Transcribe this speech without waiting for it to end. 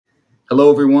Hello,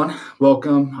 everyone.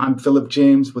 Welcome. I'm Philip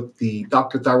James with the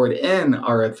Doctor Thyroid and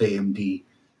RFAMD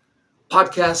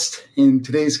podcast. And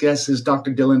today's guest is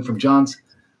Dr. Dhillon from Johns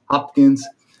Hopkins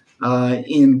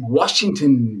in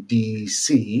Washington,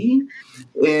 D.C.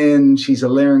 And she's a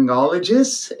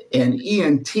laryngologist and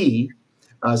ENT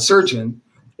surgeon.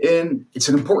 And it's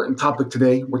an important topic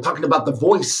today. We're talking about the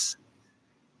voice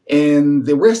and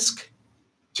the risk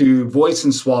to voice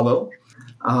and swallow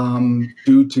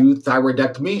due to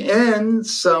thyroidectomy and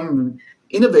some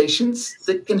innovations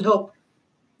that can help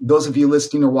those of you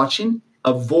listening or watching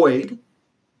avoid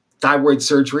thyroid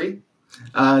surgery.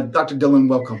 Dr. Dhillon,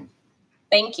 welcome.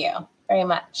 Thank you very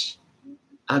much.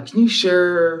 Can you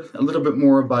share a little bit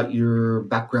more about your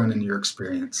background and your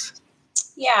experience?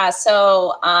 Yeah,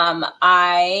 so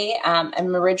I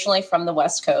am originally from the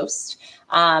West Coast.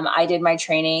 I did my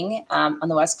training on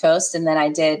the West Coast, and then I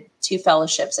did 2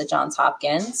 fellowships at Johns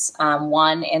Hopkins,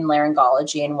 one in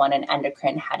laryngology and one in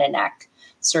endocrine head and neck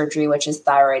surgery, which is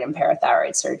thyroid and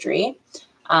parathyroid surgery.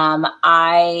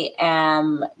 I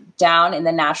am down in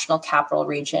the National Capital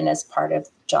Region as part of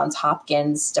Johns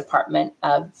Hopkins Department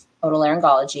of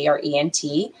Otolaryngology, or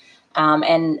ENT.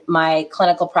 And my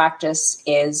clinical practice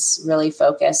is really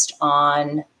focused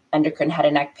on endocrine head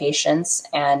and neck patients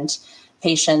and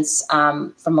patients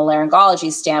from a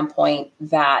laryngology standpoint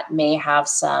that may have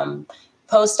some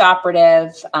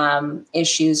post-operative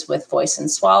issues with voice and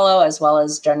swallow, as well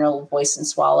as general voice and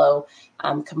swallow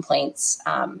complaints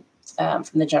from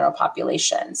the general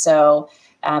population. So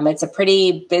it's a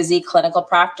pretty busy clinical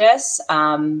practice,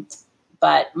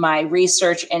 but my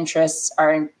research interests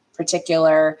are in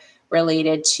particular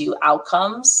related to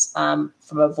outcomes from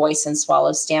a voice and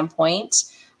swallow standpoint,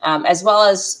 as well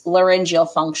as laryngeal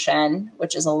function,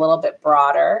 which is a little bit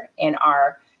broader in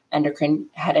our endocrine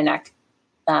head and neck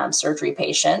surgery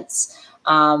patients,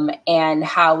 and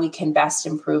how we can best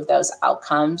improve those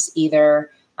outcomes, either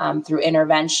through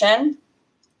intervention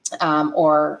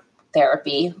or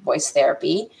therapy, voice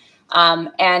therapy.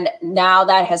 And now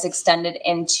that has extended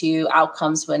into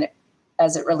outcomes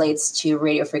as it relates to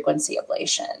radiofrequency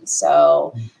ablation.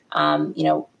 So,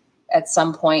 at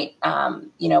some point,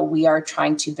 we are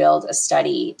trying to build a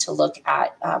study to look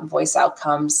at voice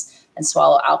outcomes and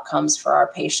swallow outcomes for our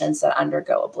patients that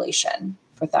undergo ablation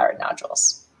for thyroid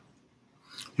nodules.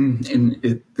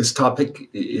 And this topic,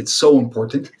 it's so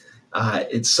important.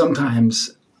 It's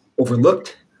sometimes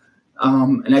overlooked.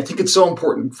 And I think it's so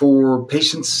important for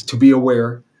patients to be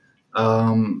aware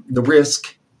the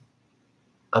risk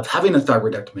of having a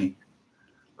thyroidectomy.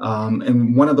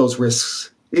 And one of those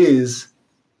risks is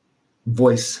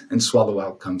voice and swallow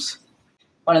outcomes.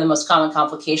 One of the most common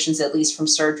complications, at least from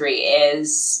surgery,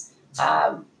 is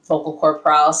vocal cord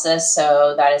paralysis.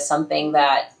 So that is something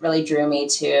that really drew me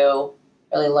to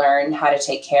really learn how to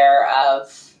take care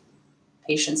of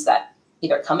patients that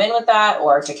either come in with that,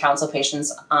 or to counsel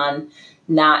patients on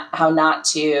how not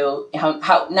to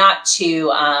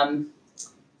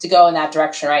go in that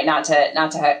direction, right? Not to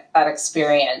have that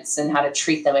experience, and how to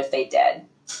treat them if they did.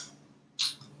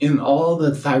 In all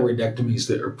the thyroidectomies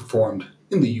that are performed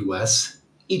in the U.S.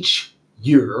 each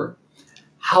year,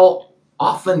 how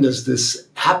often does this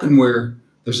happen where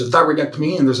there's a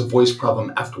thyroidectomy and there's a voice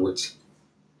problem afterwards?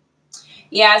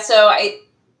 Yeah, so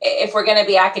if we're going to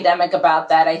be academic about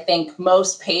that, I think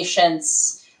most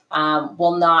patients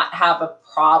will not have a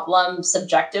problem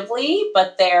subjectively,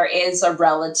 but there is a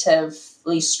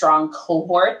relatively strong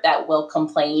cohort that will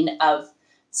complain of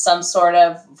some sort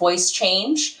of voice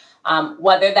change.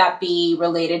 Whether that be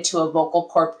related to a vocal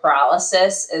cord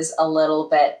paralysis is a little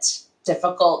bit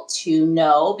difficult to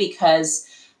know, because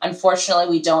unfortunately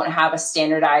we don't have a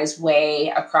standardized way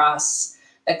across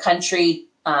the country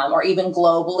or even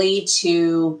globally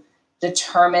to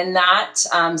determine that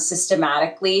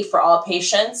systematically for all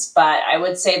patients. But I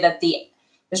would say that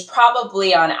there's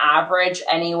probably on average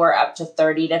anywhere up to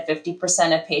 30 to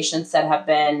 50% of patients that have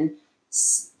been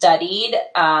studied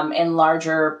in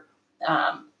larger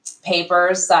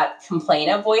papers that complain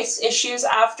of voice issues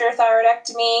after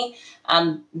thyroidectomy.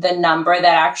 The number that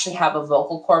actually have a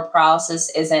vocal cord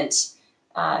paralysis isn't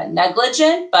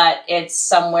negligent, but it's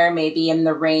somewhere maybe in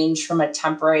the range from a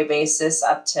temporary basis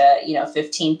up to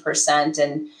 15%,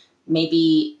 and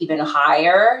maybe even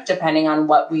higher depending on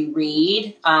what we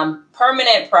read.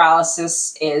 Permanent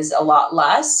paralysis is a lot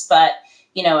less, but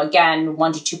again,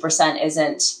 1 to 2%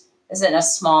 isn't a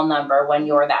small number when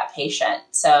you're that patient.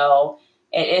 So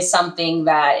it is something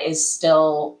that is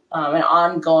still an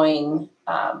ongoing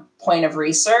point of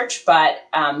research, but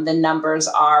the numbers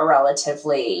are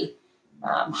relatively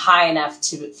high enough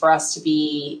for us to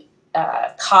be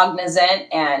cognizant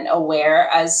and aware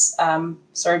as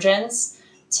surgeons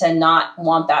to not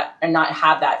want that or not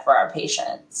have that for our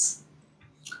patients.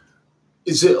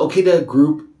 Is it okay to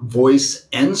group voice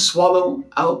and swallow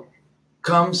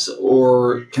outcomes,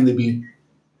 or can they be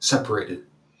separated?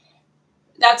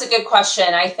 That's a good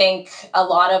question. I think a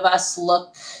lot of us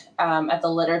look at the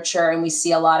literature and we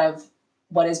see a lot of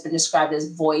what has been described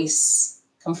as voice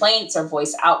complaints or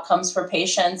voice outcomes for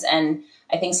patients. And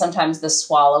I think sometimes the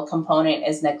swallow component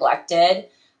is neglected.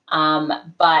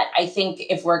 But I think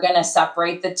if we're going to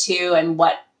separate the two, and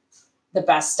what the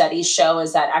best studies show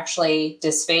is that actually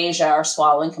dysphagia or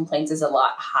swallowing complaints is a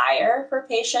lot higher for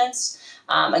patients.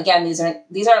 Again,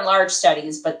 these aren't large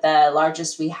studies, but the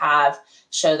largest we have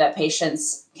show that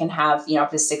patients can have, up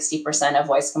to 60% of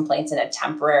voice complaints in a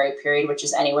temporary period, which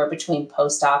is anywhere between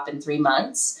post-op and 3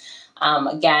 months.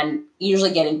 Again,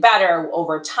 usually getting better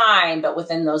over time, but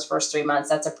within those first 3 months,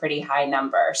 that's a pretty high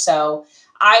number. So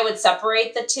I would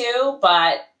separate the two,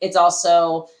 but it's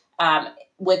also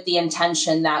with the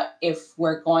intention that if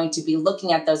we're going to be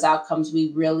looking at those outcomes,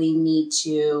 we really need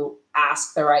to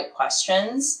ask the right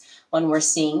questions when we're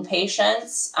seeing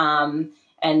patients,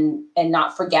 and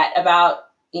not forget about,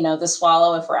 the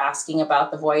swallow if we're asking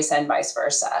about the voice, and vice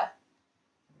versa.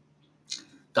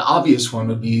 The obvious one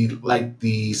would be like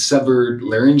the severed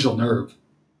laryngeal nerve,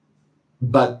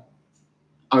 but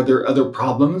are there other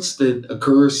problems that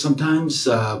occur sometimes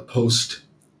post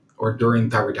or during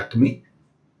thyroidectomy?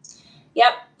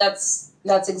 Yep, that's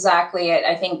exactly it.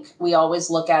 I think we always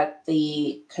look at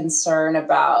the concern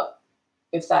about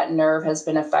if that nerve has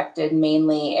been affected,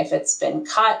 mainly if it's been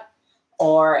cut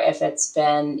or if it's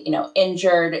been,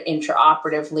 injured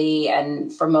intraoperatively.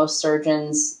 And for most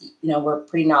surgeons, we're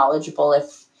pretty knowledgeable.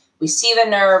 If we see the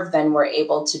nerve, then we're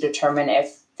able to determine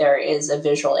if there is a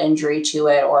visual injury to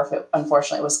it or if it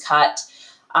unfortunately was cut.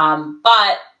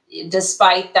 But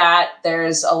despite that,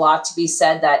 there's a lot to be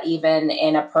said that even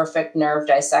in a perfect nerve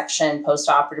dissection,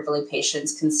 postoperatively,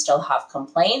 patients can still have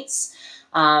complaints.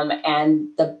 And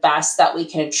the best that we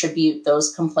can attribute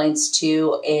those complaints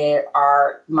to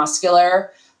are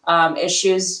muscular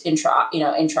issues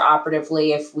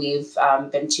intraoperatively. If we've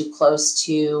been too close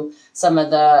to some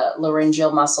of the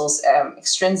laryngeal muscles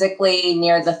extrinsically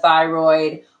near the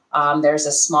thyroid, there's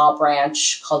a small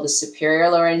branch called the superior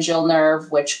laryngeal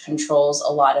nerve, which controls a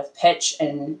lot of pitch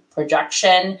and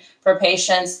projection for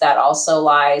patients. That also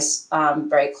lies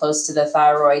very close to the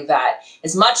thyroid. That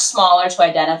is much smaller to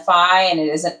identify, and it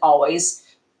isn't always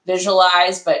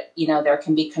visualized, but there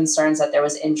can be concerns that there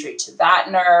was injury to that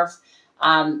nerve.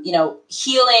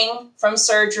 Healing from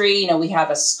surgery, we have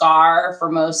a scar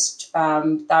for most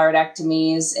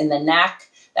thyroidectomies in the neck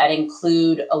that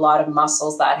include a lot of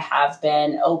muscles that have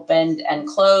been opened and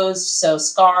closed. So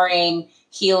scarring,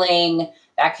 healing,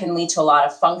 that can lead to a lot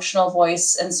of functional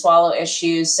voice and swallow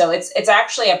issues. So it's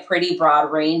actually a pretty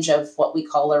broad range of what we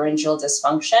call laryngeal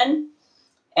dysfunction.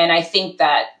 And I think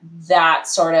that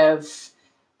sort of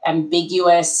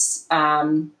ambiguous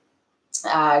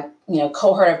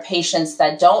cohort of patients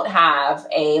that don't have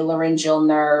a laryngeal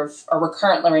nerve or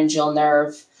recurrent laryngeal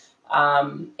nerve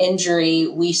injury,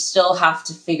 we still have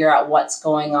to figure out what's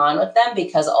going on with them,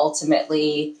 because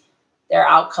ultimately their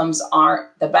outcomes aren't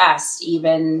the best,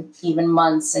 even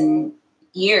months and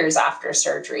years after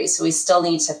surgery. So we still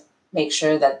need to make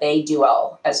sure that they do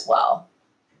well as well.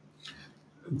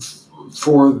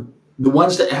 For the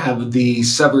ones that have the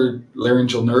severed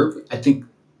laryngeal nerve, I think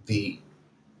the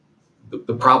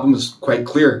problem is quite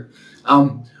clear.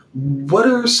 What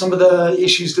are some of the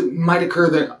issues that might occur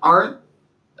that aren't,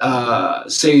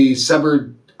 say,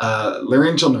 severed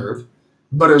laryngeal nerve,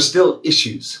 but are still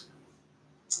issues?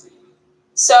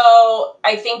 So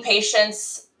I think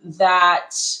patients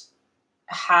that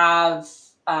have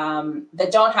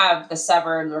that don't have the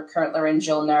severed recurrent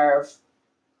laryngeal nerve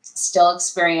still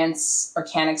experience or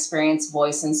can experience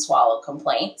voice and swallow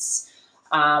complaints.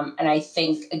 And I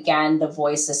think, again, the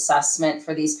voice assessment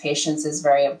for these patients is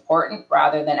very important.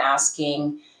 Rather than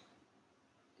asking,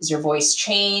 is your voice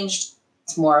changed?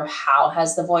 It's more of how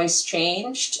has the voice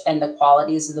changed and the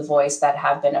qualities of the voice that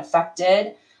have been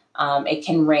affected. It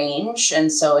can range,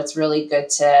 and so it's really good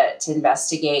to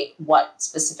investigate what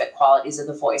specific qualities of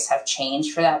the voice have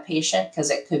changed for that patient,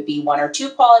 because it could be 1 or 2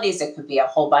 qualities, it could be a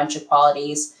whole bunch of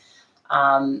qualities.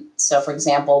 So, for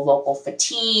example, vocal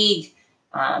fatigue,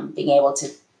 being able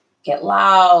to get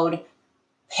loud,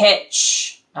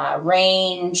 pitch,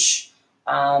 range,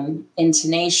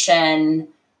 intonation,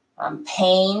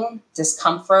 pain,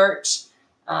 discomfort.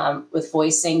 With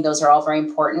voicing, those are all very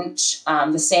important.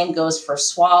 The same goes for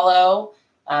swallow.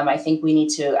 I think we need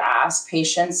to ask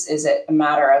patients, is it a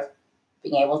matter of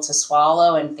being able to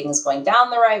swallow and things going down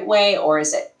the right way? Or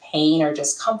is it pain or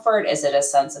discomfort? Is it a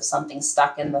sense of something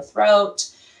stuck in the throat?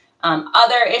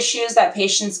 Other issues that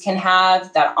patients can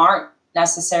have that aren't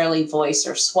necessarily voice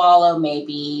or swallow,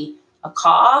 maybe a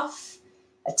cough,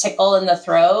 a tickle in the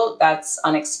throat that's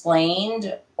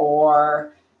unexplained,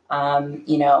 or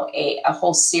a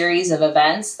whole series of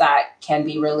events that can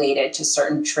be related to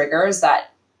certain triggers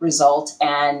that result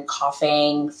in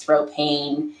coughing, throat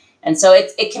pain. And so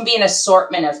it can be an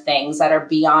assortment of things that are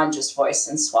beyond just voice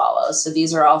and swallow. So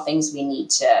these are all things we need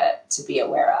to be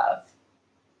aware of.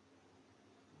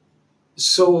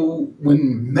 So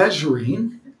when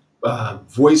measuring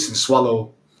voice and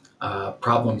swallow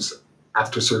problems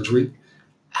after surgery,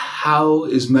 how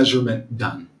is measurement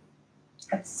done?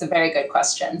 That's a very good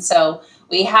question. So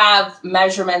we have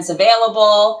measurements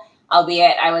available,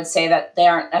 albeit I would say that they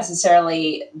aren't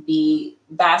necessarily the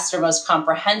best or most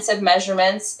comprehensive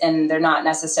measurements, and they're not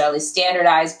necessarily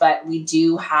standardized, but we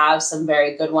do have some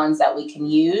very good ones that we can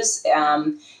use.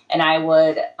 And I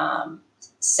would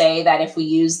say that if we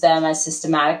use them as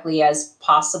systematically as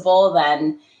possible,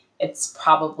 then it's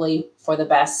probably for the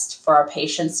best for our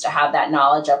patients to have that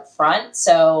knowledge up front.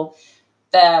 So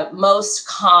the most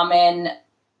common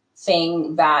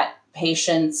thing that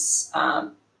patients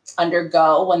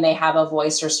undergo when they have a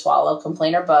voice or swallow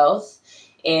complaint or both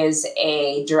is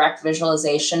a direct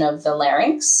visualization of the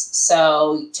larynx.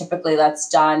 So typically that's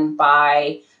done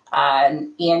by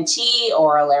an ENT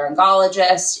or a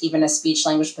laryngologist, even a speech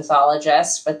language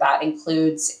pathologist, but that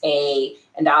includes a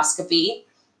endoscopy,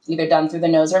 either done through the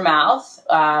nose or mouth,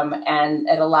 and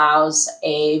it allows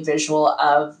a visual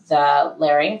of the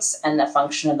larynx and the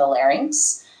function of the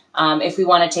larynx. If we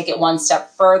want to take it one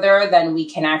step further, then we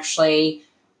can actually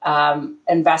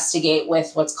investigate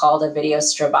with what's called a video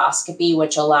stroboscopy,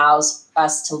 which allows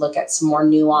us to look at some more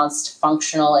nuanced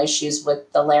functional issues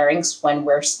with the larynx when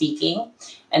we're speaking.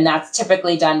 And that's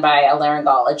typically done by a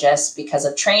laryngologist because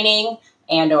of training,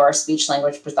 and or a speech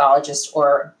language pathologist,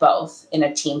 or both in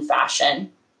a team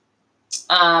fashion.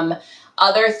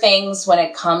 Other things when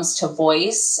it comes to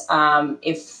voice,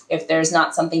 if there's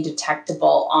not something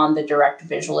detectable on the direct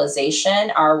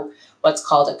visualization, are what's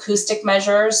called acoustic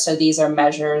measures. So these are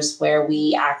measures where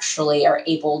we actually are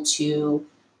able to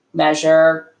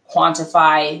measure,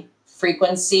 quantify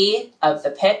frequency of the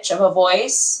pitch of a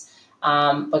voice,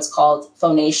 what's called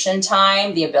phonation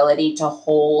time, the ability to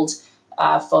hold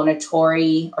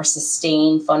phonatory or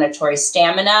sustain phonatory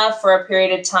stamina for a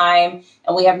period of time.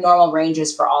 And we have normal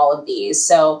ranges for all of these.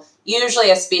 So usually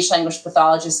a speech language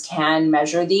pathologist can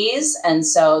measure these. And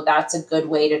so that's a good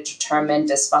way to determine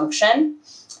dysfunction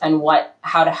and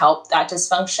how to help that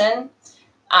dysfunction.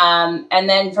 And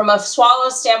then from a swallow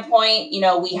standpoint,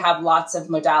 we have lots of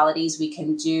modalities. We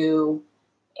can do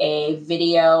a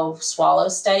video swallow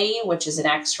study, which is an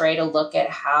x-ray to look at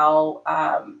how,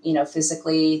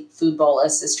 physically food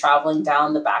bolus is traveling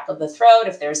down the back of the throat.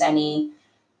 If there's any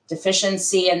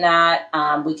deficiency in that,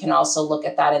 we can also look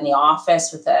at that in the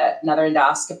office with another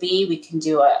endoscopy. We can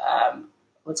do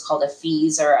what's called a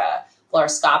FEES, or a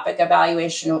fluoroscopic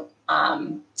evaluation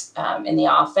in the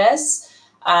office.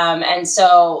 And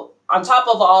so on top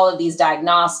of all of these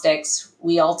diagnostics,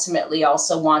 we ultimately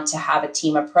also want to have a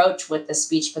team approach with the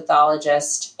speech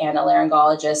pathologist and a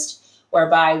laryngologist,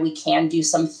 whereby we can do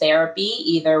some therapy,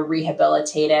 either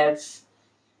rehabilitative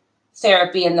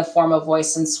therapy in the form of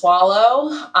voice and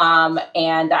swallow.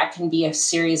 And that can be a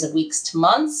series of weeks to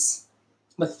months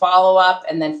with follow-up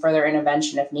and then further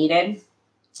intervention if needed.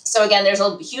 So again, there's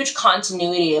a huge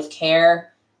continuity of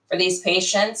care for these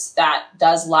patients that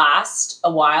does last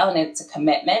a while, and it's a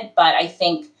commitment. But I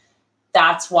think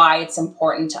that's why it's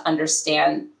important to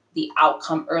understand the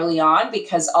outcome early on,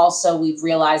 because also we've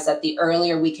realized that the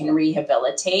earlier we can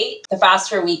rehabilitate, the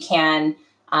faster we can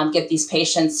get these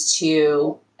patients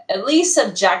to at least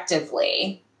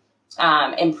subjectively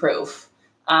improve.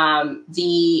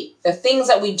 The things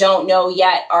that we don't know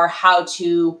yet are how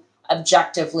to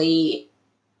objectively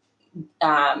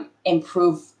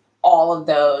improve all of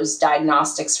those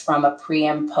diagnostics from a pre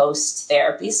and post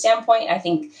therapy standpoint. I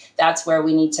think that's where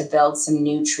we need to build some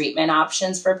new treatment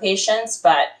options for patients,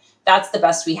 but that's the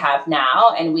best we have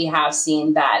now. And we have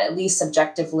seen that, at least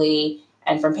subjectively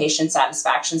and from patient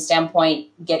satisfaction standpoint,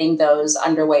 getting those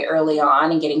underway early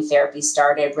on and getting therapy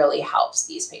started really helps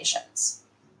these patients.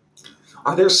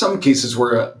 Are there some cases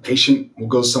where a patient will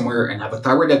go somewhere and have a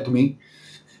thyroidectomy,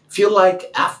 feel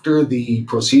like after the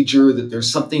procedure that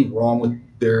there's something wrong with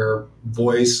their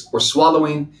voice or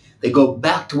swallowing, they go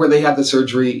back to where they had the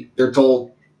surgery, they're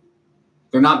told,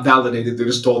 they're not validated, they're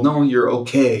just told, no, you're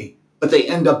okay, but they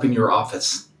end up in your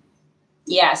office?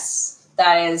 Yes,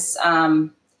 that is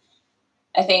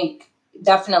I think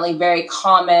definitely very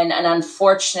common, and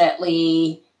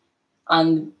unfortunately,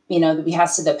 on the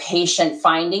behest of the patient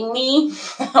finding me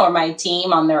or my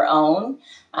team on their own.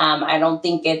 I don't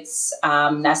think it's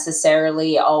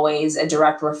necessarily always a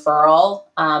direct referral,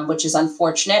 which is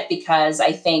unfortunate, because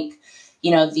I think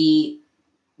the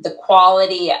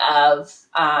quality of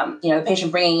the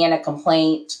patient bringing in a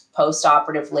complaint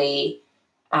post-operatively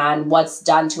and what's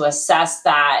done to assess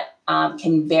that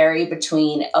can vary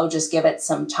between, oh, just give it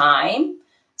some time.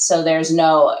 So there's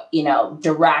no,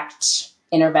 direct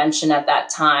intervention at that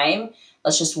time.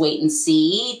 Let's just wait and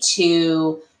see,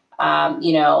 to,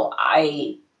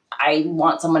 I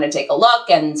want someone to take a look,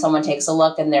 and someone takes a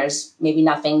look and there's maybe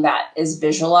nothing that is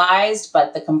visualized,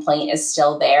 but the complaint is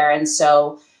still there. And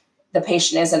so the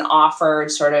patient isn't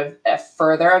offered sort of a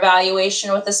further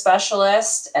evaluation with a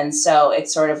specialist. And so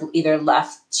it's sort of either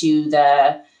left to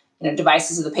the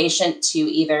devices of the patient to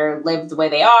either live the way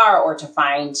they are or to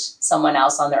find someone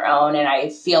else on their own. And I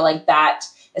feel like that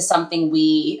is something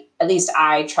at least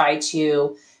I try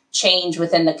to change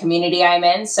within the community I'm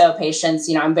in. So patients,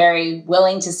 I'm very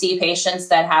willing to see patients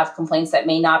that have complaints that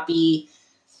may not be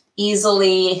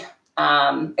easily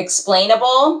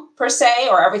explainable per se,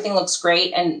 or everything looks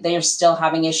great and they're still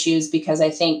having issues, because I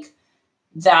think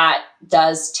that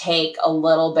does take a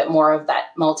little bit more of that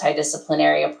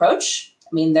multidisciplinary approach. I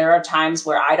mean, there are times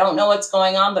where I don't know what's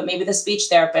going on, but maybe the speech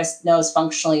therapist knows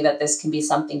functionally that this can be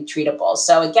something treatable.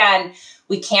 So again,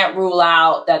 we can't rule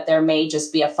out that there may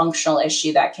just be a functional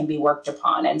issue that can be worked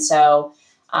upon. And so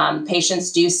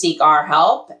patients do seek our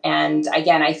help. And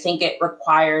again, I think it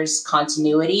requires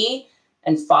continuity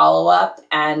and follow-up,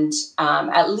 and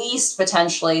at least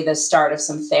potentially the start of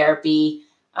some therapy,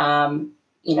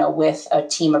 with a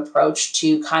team approach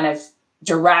to kind of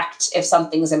direct if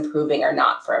something's improving or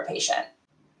not for a patient.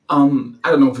 I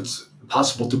don't know if it's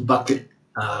possible to bucket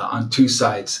on two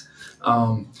sides.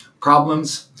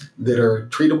 Problems that are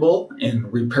treatable and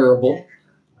repairable,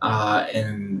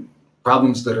 and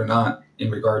problems that are not in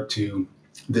regard to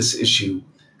this issue.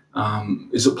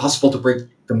 Is it possible to break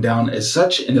them down as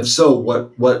such? And if so,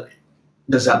 what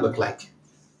does that look like?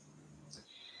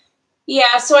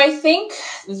 Yeah, so I think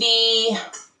the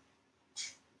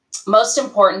most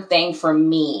important thing for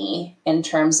me in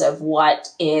terms of what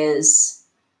is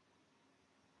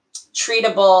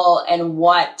treatable and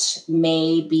what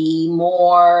may be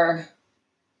more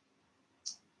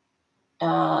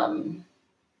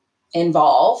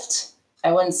involved,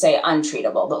 I wouldn't say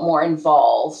untreatable, but more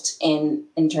involved in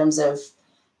terms of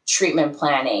treatment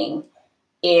planning,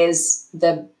 is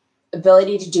the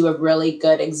ability to do a really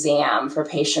good exam for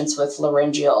patients with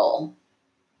laryngeal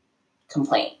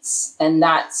complaints. And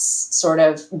that's sort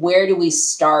of where do we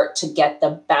start to get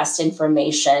the best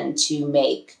information to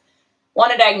make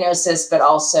a diagnosis, but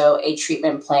also a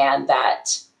treatment plan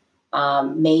that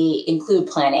may include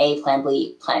plan A, plan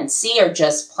B, plan C, or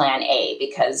just plan A,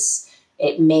 because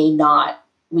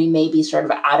we may be sort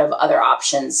of out of other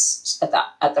options at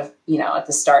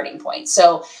the starting point.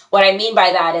 So what I mean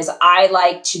by that is I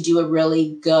like to do a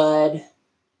really good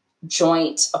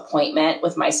joint appointment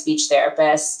with my speech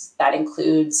therapist. That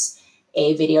includes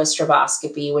a video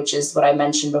stroboscopy, which is what I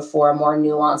mentioned before, a more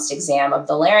nuanced exam of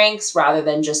the larynx rather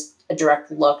than just a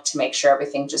direct look to make sure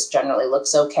everything just generally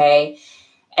looks okay.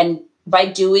 And by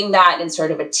doing that in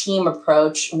sort of a team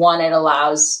approach, one, it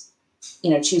allows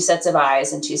two sets of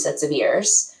eyes and two sets of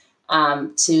ears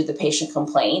to the patient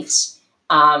complaint,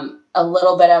 a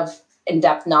little bit of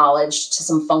in-depth knowledge to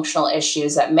some functional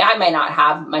issues that I might not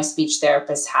have, my speech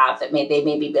therapists have, that they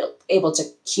may be able to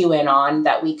cue in on,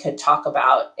 that we could talk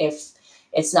about if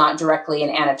it's not directly an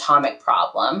anatomic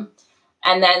problem.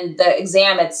 And then the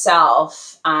exam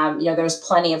itself, there's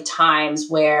plenty of times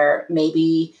where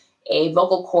maybe a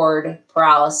vocal cord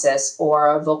paralysis or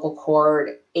a vocal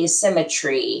cord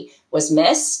asymmetry was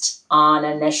missed on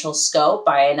initial scope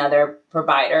by another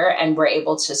provider, and we're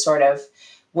able to sort of,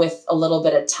 with a little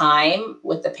bit of time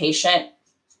with the patient,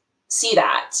 see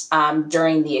that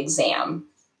during the exam.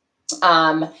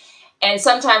 And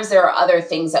sometimes there are other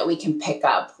things that we can pick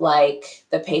up, like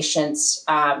the patient's,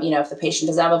 if the patient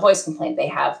doesn't have a voice complaint, they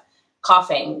have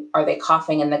coughing. Are they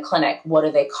coughing in the clinic? What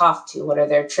do they cough to? What are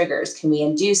their triggers? Can we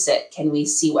induce it? Can we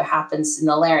see what happens in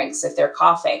the larynx if they're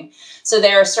coughing? So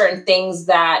there are certain things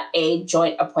that a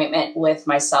joint appointment with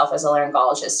myself as a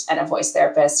laryngologist and a voice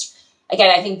therapist,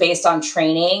 again, I think based on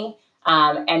training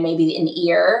and maybe an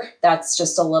ear that's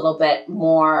just a little bit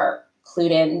more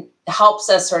clued in, helps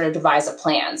us sort of devise a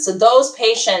plan. So those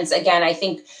patients, again, I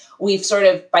think we've sort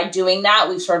of, by doing that,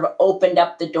 we've sort of opened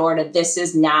up the door to this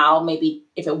is now, maybe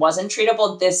if it wasn't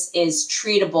treatable, this is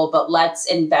treatable, but let's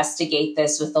investigate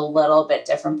this with a little bit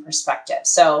different perspective.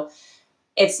 So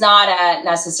it's not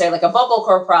necessarily like a vocal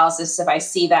cord paralysis. If I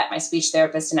see that, my speech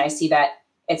therapist, and I see that,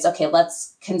 it's okay,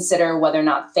 let's consider whether or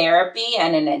not therapy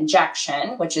and an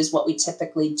injection, which is what we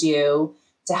typically do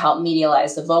to help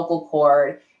medialize the vocal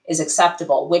cord, is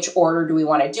acceptable. Which order do we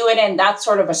want to do it in? That's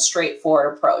sort of a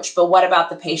straightforward approach. But what about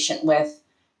the patient with,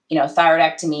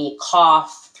 thyroidectomy,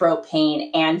 cough, throat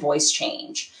pain, and voice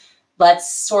change?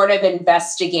 Let's sort of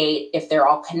investigate if they're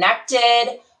all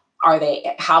connected.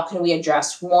 How can we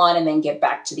address one and then get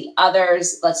back to the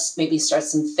others? Let's maybe start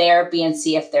some therapy and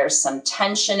see if there's some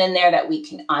tension in there that we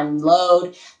can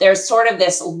unload. There's sort of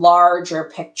this larger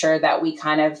picture that we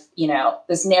kind of,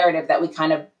 this narrative that we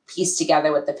kind of piece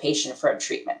together with the patient for a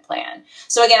treatment plan.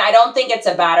 So again, I don't think it's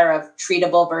a matter of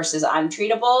treatable versus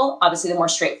untreatable. Obviously, the more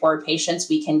straightforward patients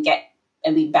we can get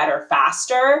and be better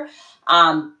faster.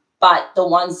 But the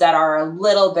ones that are a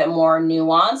little bit more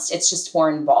nuanced, it's just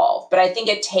more involved. But I think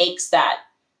it takes that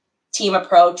team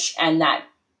approach and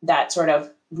that sort of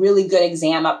really good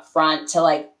exam up front to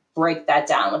like break that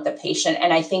down with the patient.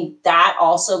 And I think that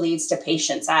also leads to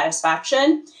patient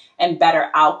satisfaction and better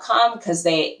outcome, because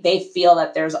they feel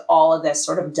that there's all of this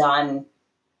sort of done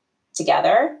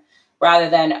together rather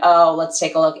than, oh, let's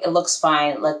take a look. It looks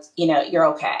fine. You're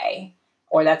okay.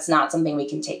 Or that's not something we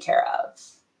can take care of.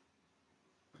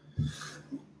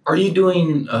 Are you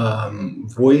doing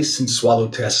voice and swallow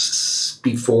tests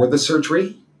before the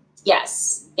surgery?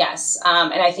 Yes.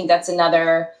 And I think that's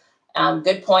another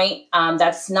good point.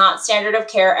 That's not standard of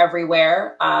care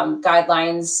everywhere.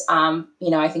 Guidelines,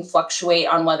 I think fluctuate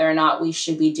on whether or not we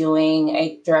should be doing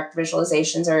a direct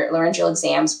visualizations or laryngeal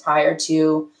exams prior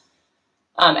to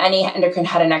any endocrine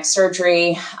head and neck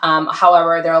surgery.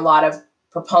 However, there are a lot of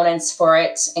proponents for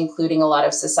it, including a lot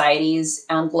of societies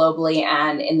globally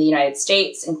and in the United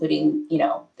States, including,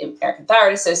 the American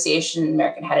Thyroid Association,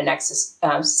 American Head and Neck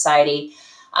Society.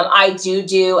 I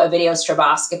do a video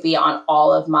stroboscopy on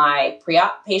all of my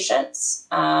pre-op patients.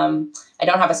 I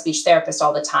don't have a speech therapist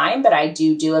all the time, but I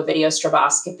do a video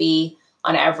stroboscopy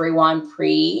on everyone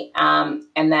pre, and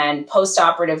then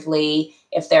post-operatively,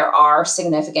 if there are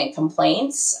significant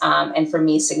complaints, and for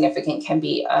me, significant can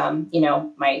be,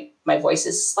 my voice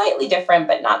is slightly different,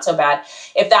 but not so bad.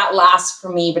 If that lasts for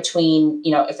me between,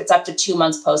 if it's up to 2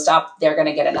 months post-op, they're going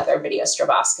to get another video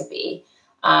stroboscopy.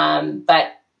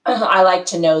 But I like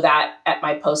to know that at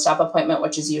my post-op appointment,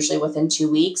 which is usually within 2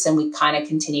 weeks, and we kind of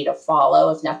continue to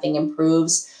follow. If nothing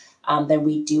improves, then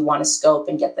we do want to scope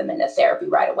and get them into therapy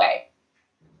right away.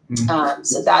 Mm-hmm.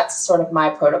 So that's sort of my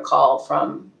protocol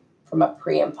from a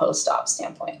pre and post-op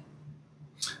standpoint.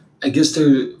 I guess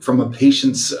from a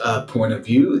patient's point of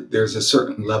view, there's a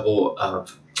certain level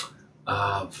of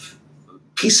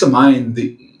peace of mind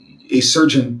that a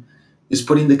surgeon is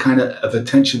putting the kind of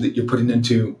attention that you're putting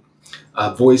into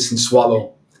voice and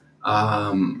swallow.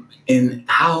 And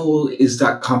how is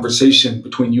that conversation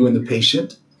between you and the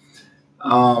patient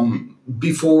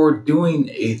before doing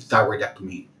a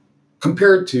thyroidectomy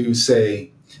compared to,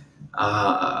 say,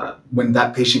 when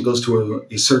that patient goes to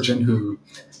a surgeon who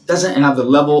doesn't have the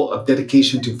level of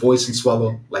dedication to voice and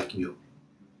swallow like you?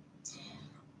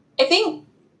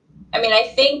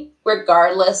 I think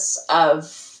regardless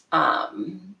of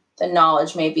the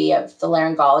knowledge maybe of the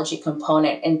laryngology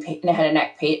component in head and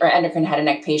neck or endocrine head and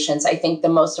neck patients, I think the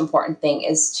most important thing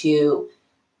is to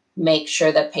make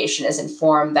sure the patient is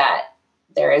informed that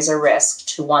there is a risk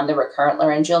to, one, the recurrent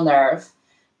laryngeal nerve.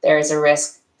 There is a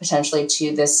risk potentially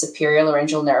to the superior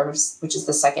laryngeal nerves, which is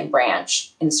the second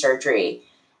branch in surgery.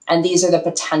 And these are the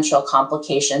potential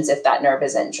complications if that nerve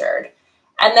is injured.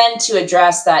 And then to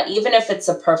address that, even if it's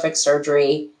a perfect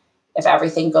surgery, if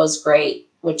everything goes great,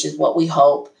 which is what we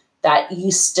hope, that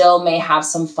you still may have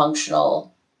some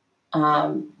functional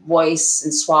voice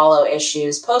and swallow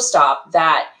issues post-op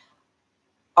that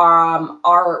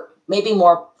are maybe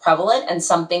more prevalent, and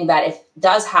something that if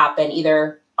does happen,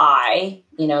 either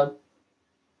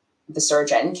the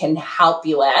surgeon can help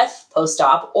you with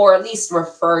post-op, or at least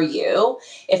refer you,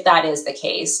 if that is the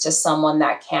case, to someone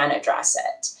that can address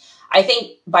it. I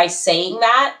think by saying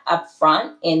that up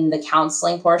front in the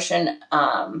counseling portion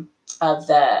of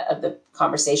the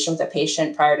conversation with the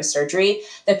patient prior to surgery,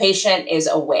 the patient is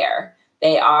aware.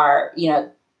 They're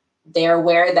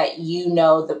aware that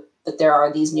that there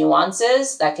are these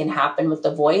nuances that can happen with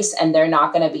the voice, and they're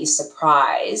not going to be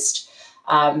surprised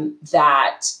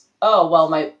that, oh, well,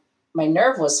 my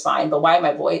nerve was fine, but why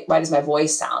does my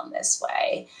voice sound this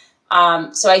way?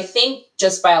 So I think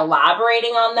just by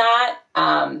elaborating on that,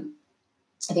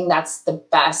 I think that's the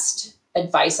best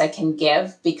advice I can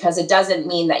give, because it doesn't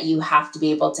mean that you have to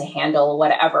be able to handle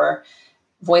whatever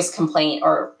voice complaint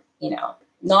or,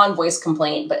 non-voice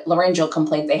complaint, but laryngeal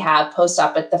complaint they have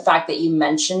post-op. But the fact that you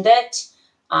mentioned it,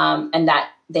 and that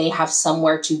they have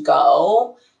somewhere to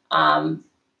go,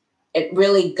 it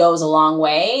really goes a long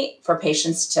way for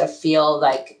patients to feel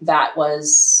like that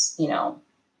was,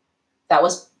 that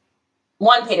was,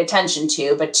 one, paid attention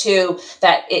to, but two,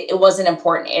 that it was an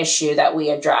important issue that we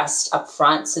addressed up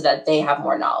front so that they have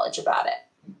more knowledge about it.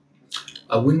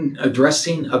 When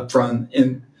addressing upfront,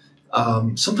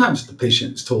 and sometimes the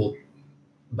patient is told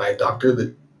by a doctor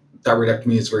that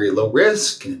thyroidectomy is very low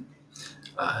risk, and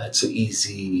it's an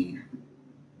easy,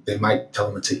 they might tell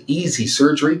them it's an easy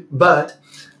surgery, but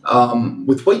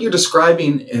with what you're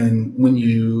describing, and when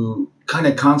you kind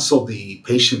of consult the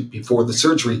patient before the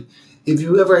surgery, have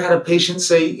you ever had a patient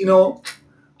say,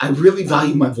 I really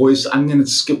value my voice, I'm going to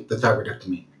skip the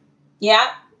thyroidectomy?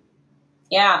 Yeah.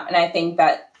 And I think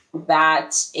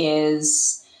that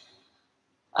is,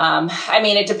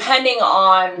 depending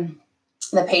on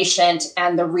the patient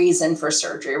and the reason for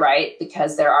surgery, right?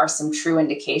 Because there are some true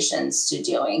indications to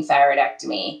doing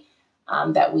thyroidectomy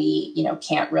that we,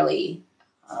 can't really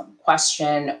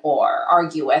question or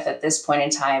argue with at this point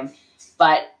in time,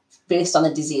 but based on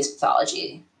the disease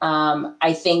pathology.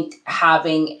 I think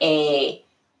having a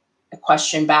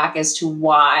question back as to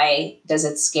why does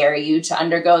it scare you to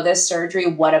undergo this surgery?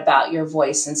 What about your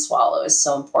voice and swallow is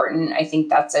so important? I think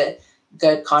that's a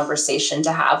good conversation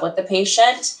to have with the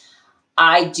patient.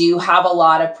 I do have a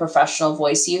lot of professional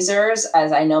voice users,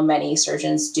 as I know many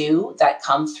surgeons do, that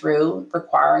come through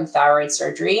requiring thyroid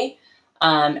surgery.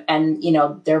 And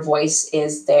their voice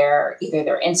is either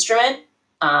their instrument,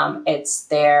 it's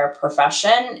their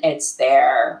profession, it's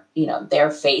their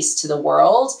face to the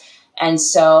world. And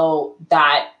so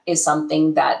that is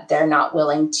something that they're not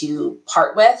willing to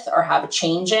part with or have a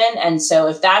change in. And so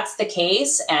if that's the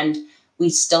case and we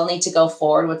still need to go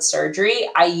forward with surgery,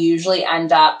 I usually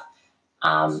end up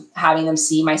having them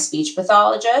see my speech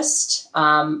pathologist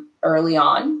early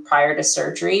on prior to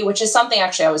surgery, which is something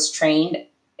actually I was trained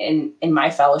in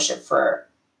my fellowship for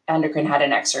endocrine head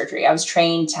and neck surgery. I was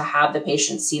trained to have the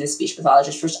patient see the speech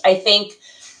pathologist, which I think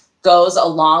goes a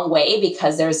long way,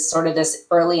 because there's sort of this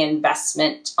early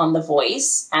investment on the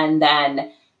voice. And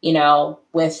then,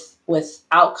 with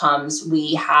outcomes,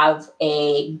 we have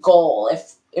a goal.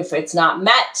 If it's not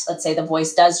met, let's say the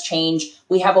voice does change,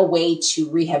 we have a way to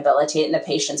rehabilitate, and the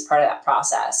patient's part of that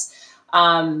process.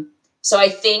 So I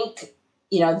think,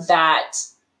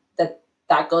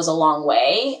 that goes a long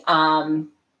way.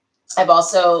 I've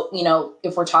also,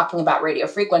 if we're talking about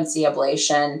radiofrequency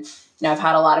ablation, I've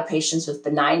had a lot of patients with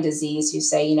benign disease who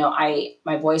say,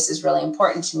 my voice is really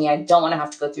important to me. I don't want to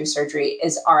have to go through surgery.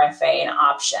 Is RFA an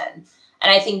option?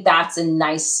 And I think that's a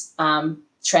nice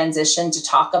transition to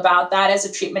talk about that as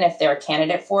a treatment if they're a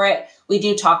candidate for it. We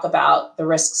do talk about the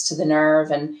risks to the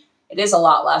nerve, and it is a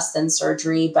lot less than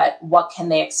surgery, but what can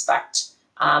they expect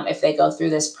if they go through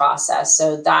this process?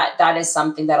 So that is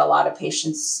something that a lot of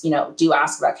patients, do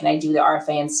ask about. Can I do the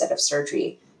RFA instead of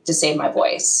surgery to save my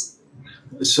voice?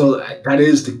 So that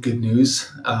is the good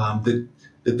news, that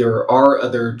there are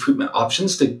other treatment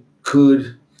options that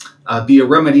could be a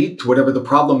remedy to whatever the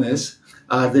problem is,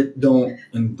 that don't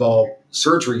involve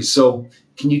surgery. So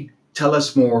can you tell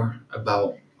us more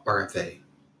about RFA?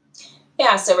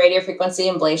 Yeah, so radiofrequency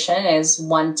ablation is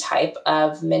one type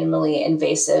of minimally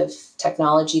invasive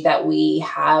technology that we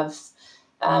have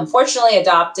fortunately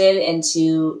adopted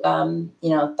into,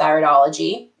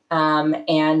 thyroidology.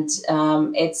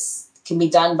 It's can be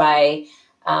done by,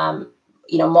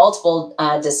 multiple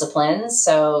disciplines.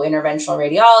 So interventional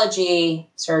radiology,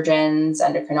 surgeons,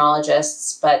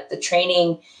 endocrinologists, but the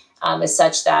training is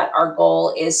such that our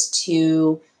goal is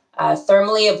to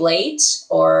thermally ablate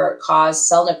or cause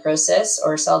cell necrosis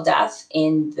or cell death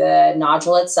in the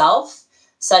nodule itself,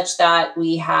 such that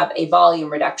we have a volume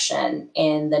reduction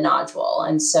in the nodule.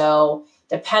 And so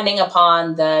depending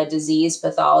upon the disease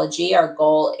pathology, our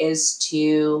goal is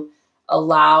to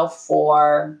allow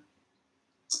for,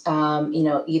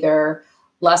 either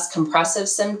less compressive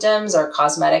symptoms or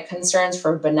cosmetic concerns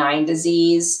for benign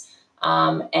disease.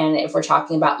 And if we're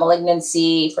talking about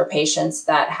malignancy, for patients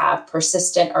that have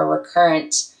persistent or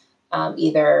recurrent,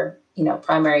 either,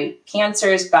 primary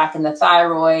cancers back in the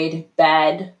thyroid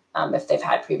bed, if they've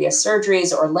had previous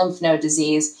surgeries, or lymph node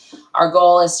disease, our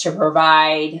goal is to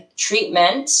provide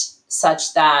treatment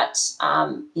such that,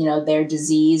 their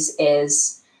disease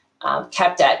is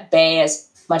kept at bay as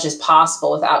much as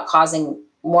possible without causing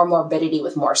more morbidity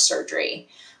with more surgery.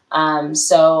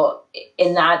 So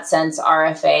in that sense,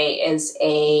 RFA is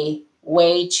a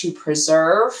way to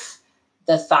preserve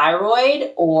the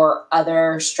thyroid or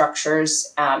other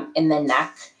structures in the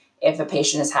neck if a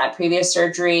patient has had previous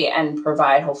surgery, and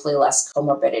provide hopefully less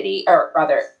comorbidity, or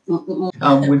rather.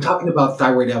 When talking about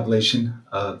thyroid ablation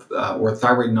or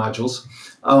thyroid nodules,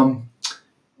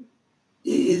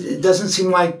 it doesn't seem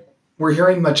like we're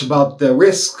hearing much about the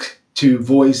risk to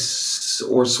voice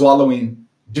or swallowing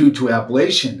due to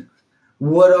ablation.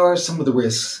 What are some of the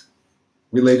risks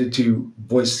related to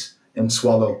voice and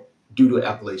swallow due to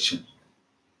ablation?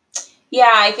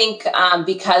 Yeah, I think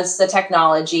because the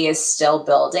technology is still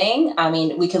building, I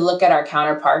mean, we could look at our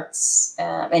counterparts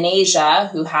in Asia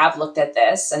who have looked at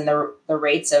this, and the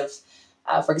rates of,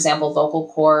 for example, vocal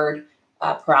cord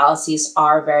paralyses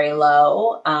are very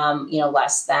low,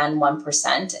 less than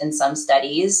 1% in some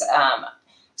studies.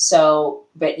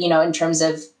 But, in terms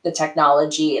of the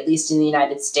technology, at least in the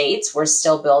United States, we're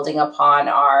still building upon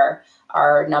our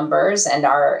numbers and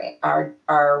our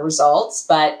results.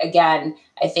 But again,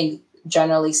 I think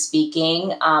generally speaking,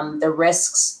 the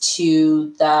risks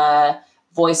to the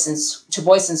voice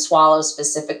and swallow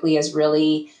specifically is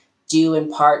really due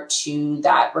in part to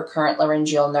that recurrent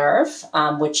laryngeal nerve,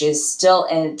 which is still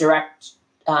a direct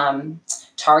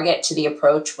target to the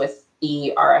approach with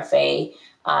the RFA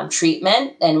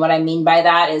treatment. And what I mean by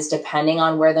that is, depending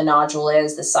on where the nodule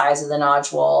is, the size of the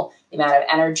nodule, the amount of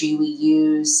energy we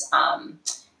use,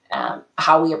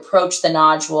 how we approach the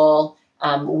nodule,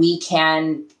 we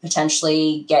can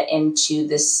potentially get into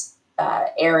this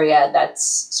area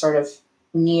that's sort of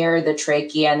near the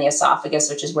trachea and the esophagus,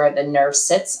 which is where the nerve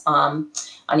sits on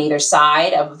either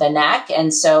side of the neck.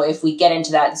 And so if we get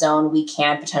into that zone, we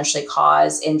can potentially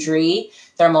cause injury,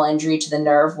 thermal injury to the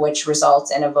nerve, which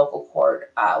results in a vocal cord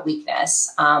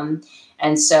weakness.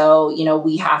 And so,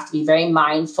 we have to be very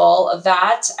mindful of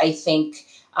that. I think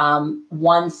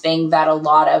one thing that a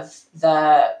lot of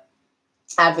the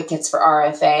advocates for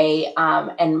RFA,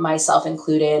 and myself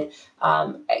included,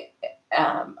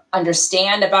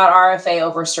 understand about RFA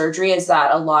over surgery is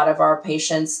that a lot of our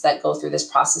patients that go through this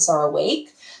process are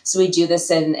awake. So we do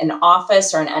this in an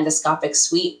office or an endoscopic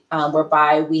suite,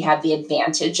 whereby we have the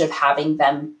advantage of having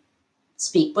them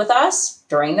speak with us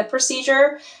during the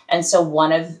procedure. And so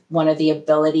one of the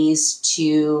abilities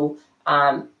to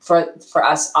for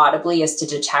us audibly is to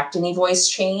detect any voice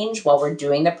change while we're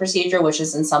doing the procedure, which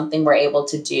isn't something we're able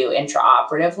to do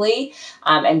intraoperatively.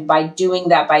 And by doing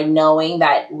that, by knowing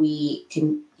that we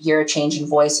can hear a change in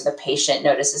voice, or the patient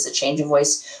notices a change in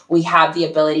voice, we have the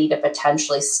ability to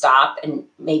potentially stop and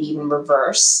maybe even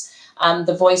reverse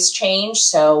the voice change.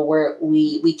 So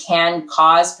we can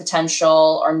cause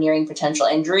potential or nearing potential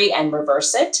injury and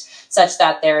reverse it, such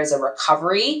that there is a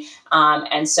recovery.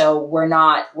 And so we're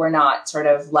not sort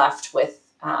of left with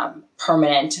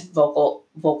permanent vocal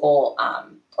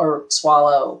or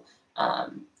swallow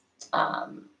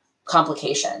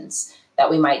complications that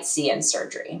we might see in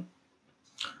surgery.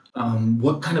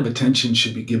 What kind of attention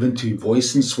should be given to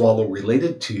voice and swallow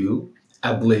related to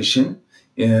ablation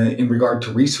in regard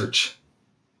to research?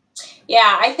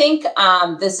 Yeah, I think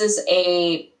this is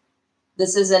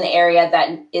an area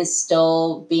that is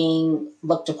still being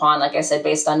looked upon, like I said,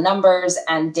 based on numbers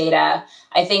and data.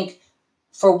 I think,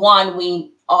 for one,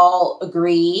 we all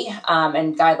agree,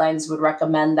 and guidelines would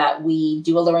recommend that we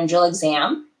do a laryngeal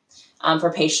exam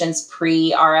for patients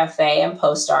pre-RFA and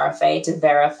post-RFA to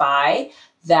verify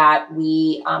that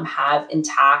we have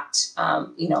intact,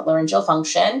 laryngeal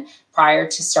function prior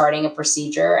to starting a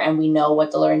procedure, and we know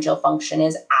what the laryngeal function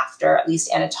is after, at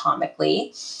least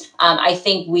anatomically. I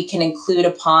think we can include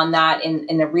upon that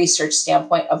in a research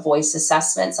standpoint a voice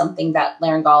assessment, something that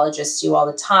laryngologists do all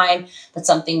the time, but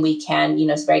something we can,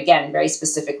 very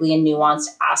specifically and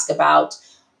nuanced ask about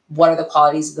what are the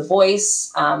qualities of the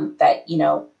voice that, you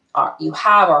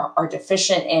have or are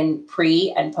deficient in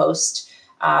pre and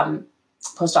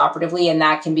post-operatively, and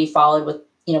that can be followed with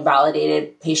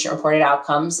validated patient-reported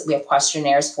outcomes. We have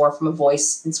questionnaires from a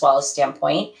voice and swallow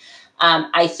standpoint.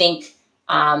 I think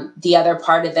the other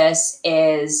part of this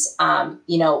is,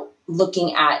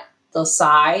 looking at the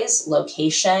size,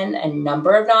 location, and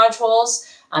number of nodules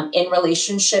in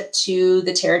relationship to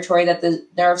the territory that the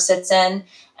nerve sits in,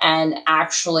 and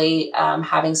actually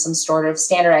having some sort of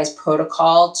standardized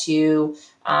protocol to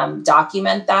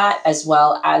document that, as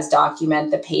well as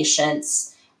document the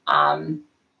patient's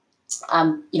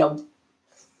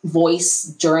voice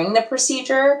during the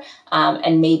procedure,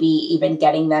 and maybe even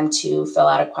getting them to fill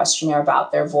out a questionnaire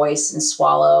about their voice and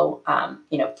swallow,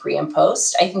 pre and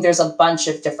post. I think there's a bunch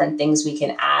of different things we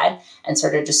can add and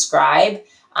sort of describe.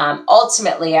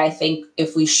 Ultimately, I think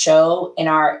if we show in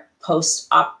our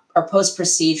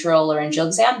post-procedural laryngeal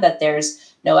exam that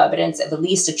there's no evidence of at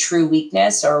least a true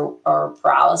weakness or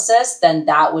paralysis, then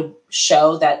that would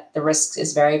show that the risk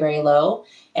is very, very low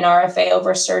in RFA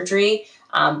over surgery.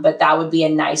 But that would be a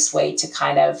nice way to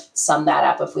kind of sum that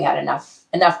up if we had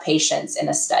enough patients in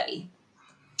a study.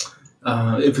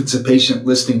 If it's a patient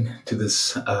listening to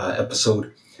this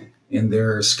episode and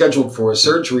they're scheduled for a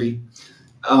surgery,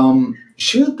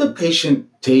 should the patient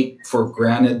take for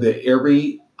granted that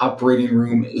every operating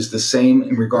room is the same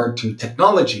in regard to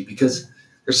technology? Because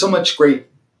there's so much great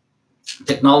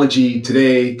technology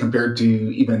today compared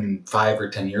to even 5 or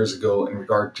 10 years ago in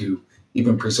regard to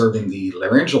even preserving the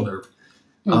laryngeal nerve.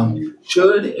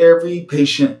 Should every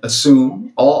patient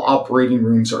assume all operating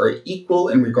rooms are equal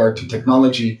in regard to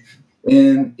technology?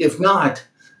 And if not,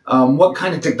 what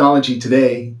kind of technology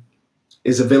today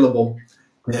is available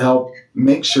to help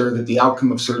make sure that the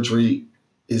outcome of surgery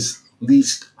is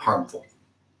least harmful?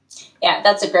 Yeah,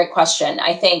 that's a great question.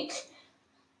 I think,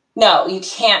 no, you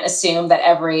can't assume that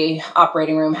every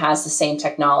operating room has the same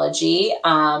technology.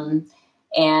 And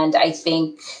I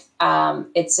think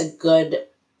it's a good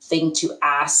thing to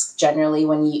ask generally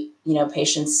when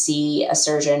patients see a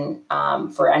surgeon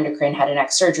for endocrine head and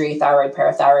neck surgery, thyroid,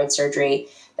 parathyroid surgery,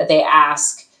 that they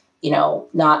ask,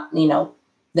 not,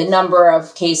 the number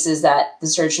of cases that the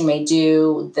surgeon may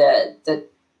do, the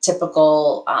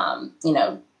typical,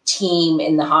 team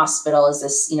in the hospital. Is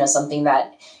this, something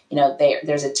that,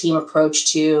 there's a team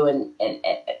approach to, and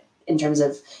in terms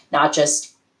of not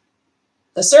just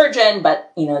the surgeon,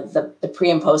 but, the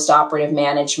pre and post-operative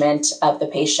management of the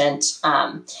patient,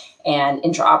 and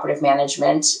intraoperative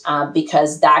management,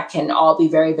 because that can all be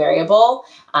very variable.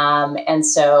 And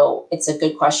so it's a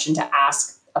good question to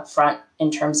ask upfront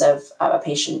in terms of a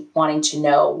patient wanting to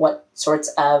know what sorts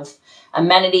of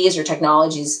amenities or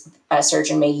technologies a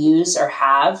surgeon may use or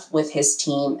have with his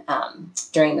team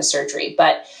during the surgery.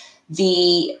 But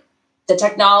the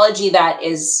technology that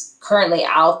is currently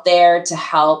out there to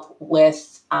help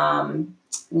with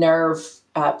nerve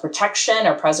protection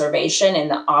or preservation in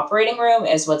the operating room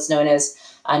is what's known as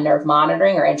nerve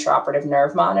monitoring or intraoperative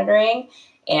nerve monitoring.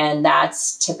 And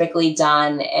that's typically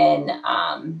done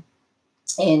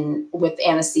with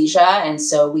anesthesia. And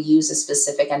so we use a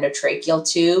specific endotracheal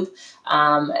tube.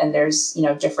 And there's,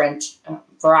 different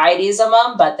varieties of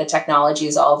them, but the technology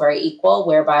is all very equal,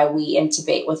 whereby we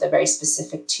intubate with a very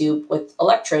specific tube with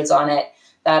electrodes on it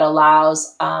that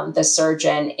allows the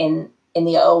surgeon in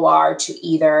the OR to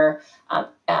either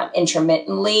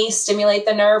intermittently stimulate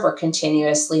the nerve or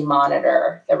continuously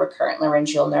monitor the recurrent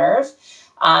laryngeal nerve.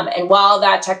 And while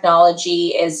that technology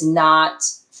is not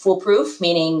foolproof,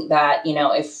 meaning that,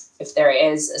 if there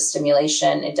is a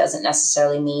stimulation, it doesn't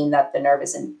necessarily mean that the nerve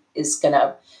is going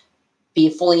to be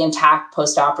fully intact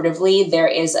post-operatively. There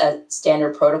is a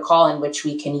standard protocol in which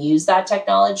we can use that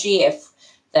technology if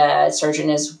the surgeon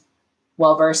is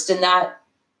well-versed in that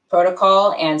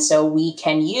protocol. And so we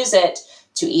can use it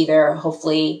to either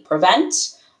hopefully prevent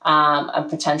and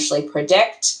potentially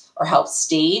predict or help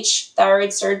stage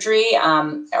thyroid surgery,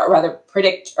 or rather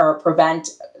predict or prevent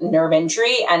nerve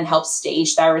injury and help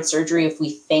stage thyroid surgery if we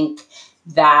think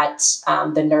that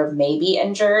the nerve may be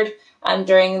injured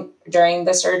during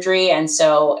the surgery. And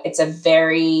so it's a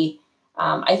very,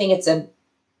 I think it's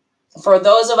for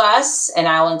those of us, and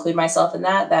I'll include myself in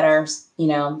that are,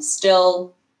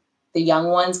 still the young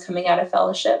ones coming out of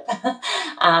fellowship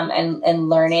and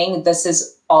learning. This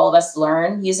is all of us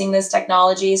learn using this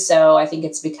technology. So I think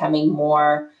it's becoming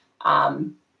more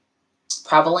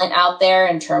prevalent out there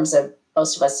in terms of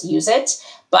most of us use it.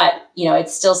 But,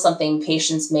 it's still something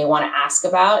patients may want to ask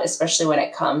about, especially when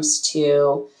it comes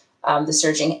to the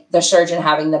surgeon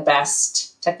having the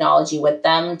best technology with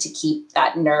them to keep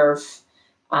that nerve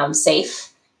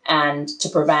safe and to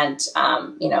prevent,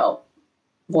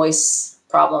 voice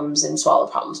problems and swallow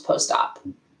problems post-op.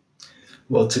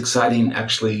 Well, it's exciting,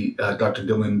 actually, Dr.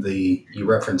 Dhillon, you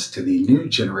referenced to the new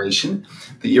generation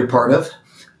that you're part of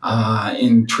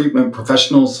in treatment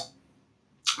professionals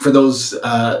for those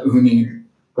who need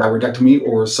thyroidectomy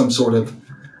or some sort of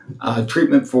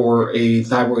treatment for a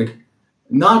thyroid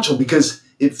nodule, because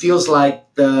it feels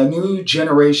like the new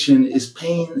generation is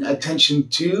paying attention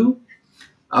to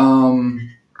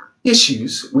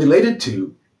issues related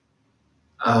to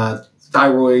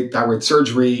thyroid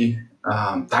surgery,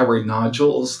 thyroid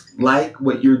nodules, like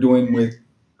what you're doing, with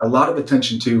a lot of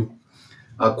attention to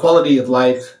quality of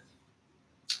life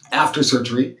after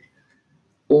surgery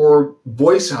or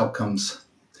voice outcomes.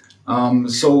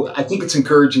 So I think it's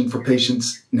encouraging for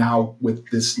patients now with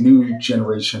this new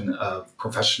generation of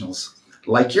professionals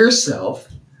like yourself.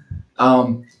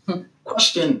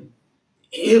 Question: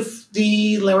 if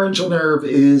the laryngeal nerve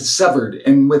is severed,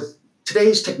 and with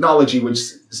today's technology, which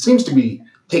seems to be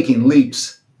taking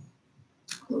leaps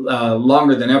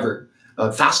longer than ever,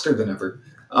 faster than ever,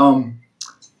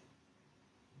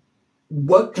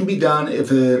 what can be done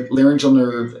if a laryngeal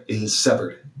nerve is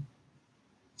severed?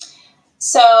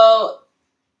 So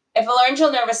if a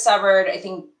laryngeal nerve is severed, I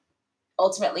think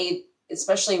ultimately,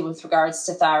 especially with regards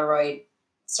to thyroid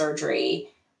surgery,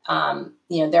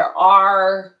 there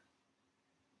are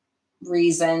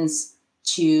reasons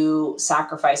to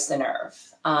sacrifice the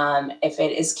nerve. If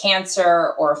it is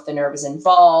cancer, or if the nerve is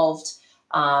involved,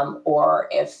 or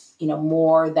if,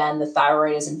 more than the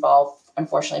thyroid is involved,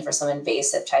 unfortunately for some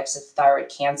invasive types of thyroid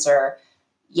cancer,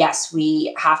 yes,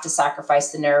 we have to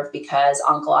sacrifice the nerve because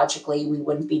oncologically we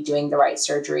wouldn't be doing the right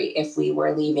surgery if we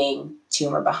were leaving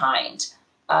tumor behind.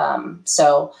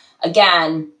 So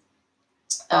again,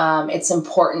 it's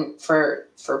important for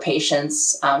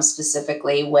patients,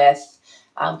 specifically with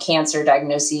cancer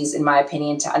diagnoses, in my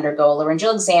opinion, to undergo a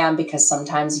laryngeal exam, because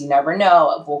sometimes you never know,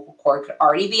 a vocal cord could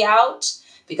already be out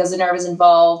because the nerve is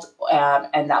involved.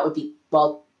 And that would be,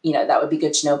 that would be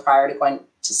good to know prior to going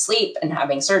to sleep and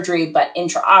having surgery, but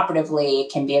intraoperatively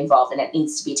it can be involved and it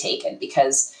needs to be taken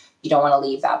because you don't want to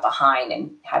leave that behind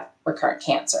and have recurrent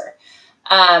cancer.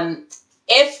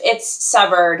 If it's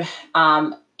severed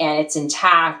and it's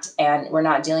intact and we're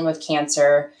not dealing with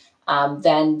cancer,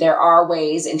 then there are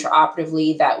ways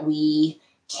intraoperatively that we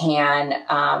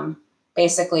can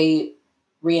basically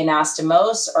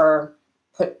reanastomose or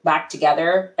put back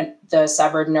together the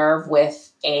severed nerve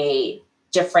with a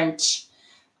different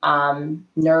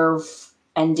nerve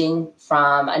ending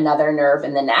from another nerve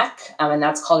in the neck, and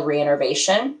that's called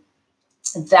reinnervation.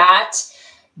 That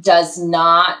does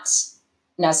not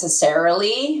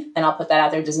necessarily, and I'll put that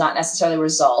out there, does not necessarily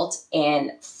result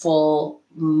in full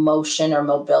motion or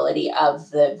mobility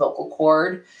of the vocal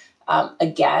cord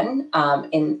again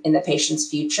in the patient's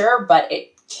future, but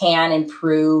it can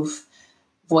improve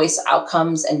voice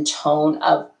outcomes and tone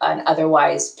of an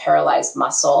otherwise paralyzed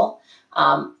muscle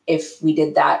if we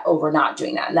did that over not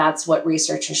doing that. And that's what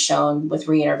research has shown with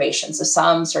reinnervation. So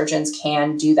some surgeons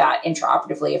can do that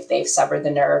intraoperatively if they've severed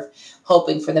the nerve,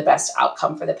 hoping for the best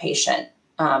outcome for the patient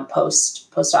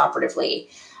post-operatively.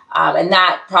 And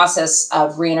that process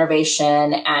of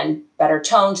reinnervation and better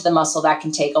tone to the muscle, that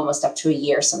can take almost up to a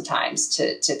year sometimes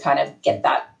to kind of get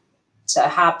that to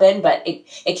happen, but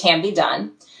it can be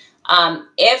done.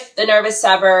 If the nerve is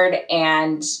severed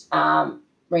and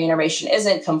reinnervation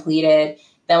isn't completed,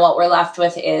 then what we're left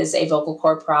with is a vocal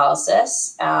cord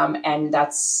paralysis, and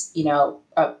that's,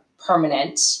 a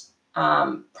permanent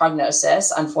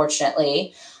prognosis,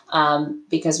 unfortunately,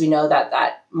 because we know that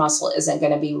that muscle isn't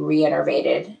going to be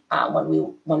reinnervated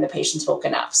when the patient's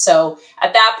woken up. So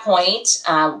at that point,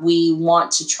 we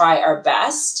want to try our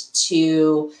best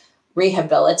to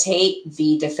rehabilitate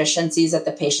the deficiencies that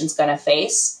the patient's going to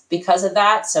face because of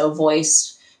that. So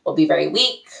voice will be very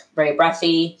weak, very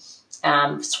breathy.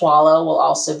 Swallow will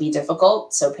also be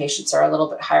difficult. So patients are a little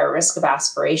bit higher risk of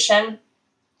aspiration.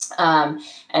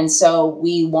 And so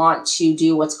we want to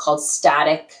do what's called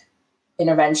static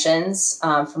interventions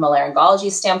from a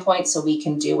laryngology standpoint. So we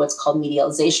can do what's called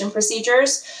medialization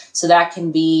procedures. So that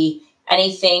can be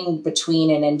anything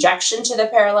between an injection to the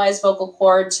paralyzed vocal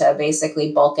cord to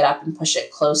basically bulk it up and push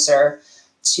it closer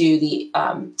to the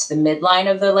midline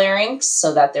of the larynx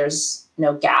so that there's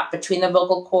no gap between the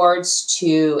vocal cords,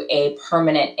 to a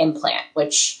permanent implant,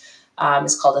 which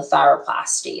is called a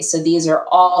thyroplasty. So these are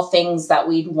all things that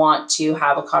we'd want to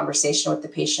have a conversation with the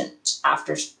patient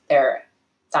after their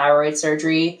thyroid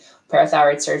surgery,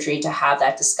 parathyroid surgery, to have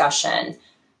that discussion.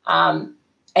 I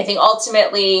think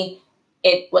ultimately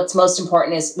what's most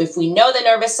important is if we know the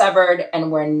nerve is severed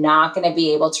and we're not going to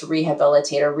be able to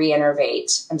rehabilitate or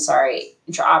reinnervate,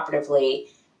 intraoperatively,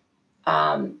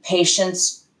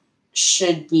 patients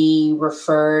should be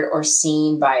referred or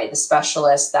seen by the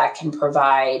specialist that can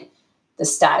provide the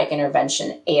static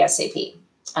intervention ASAP.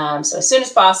 So as soon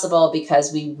as possible,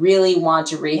 because we really want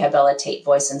to rehabilitate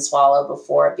voice and swallow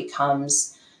before it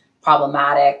becomes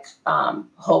problematic.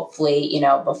 Hopefully,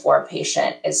 before a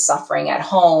patient is suffering at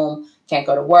home, can't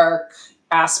go to work,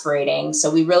 aspirating. So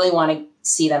we really want to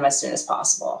see them as soon as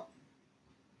possible.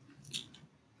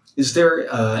 Is there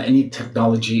any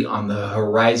technology on the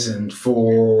horizon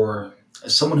for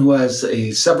someone who has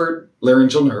a severed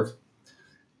laryngeal nerve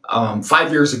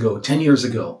 5 years ago, 10 years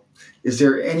ago? Is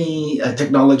there any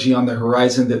technology on the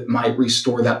horizon that might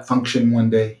restore that function one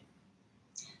day?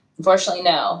 Unfortunately,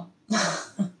 no.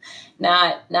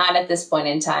 Not at this point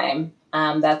in time.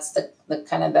 That's the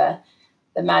kind of the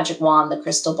magic wand, the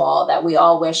crystal ball that we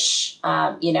all wish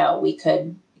we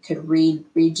could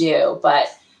redo. But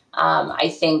I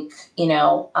think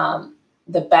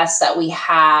the best that we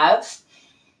have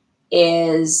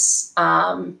is,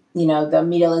 the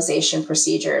medialization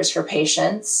procedures for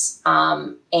patients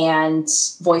and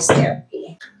voice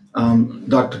therapy.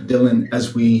 Dr. Dhillon,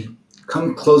 as we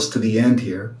come close to the end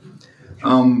here,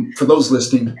 for those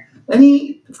listening,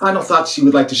 any final thoughts you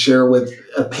would like to share with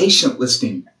a patient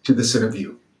listening to this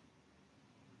interview?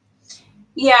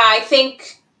 Yeah, I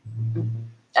think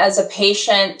as a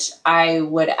patient, I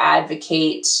would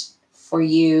advocate for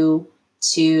you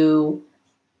to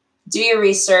do your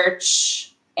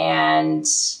research and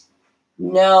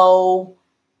know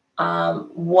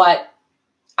what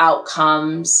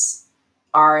outcomes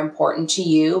are important to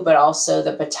you, but also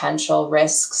the potential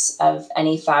risks of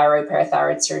any thyroid,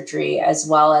 parathyroid surgery, as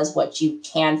well as what you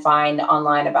can find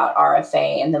online about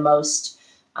RFA and the most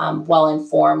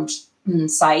well-informed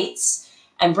sites,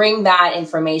 and bring that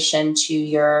information to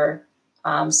your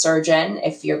surgeon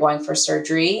if you're going for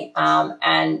surgery,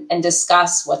 and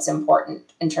discuss what's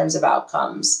important in terms of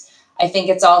outcomes. I think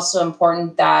it's also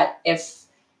important that if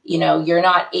you're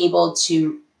not able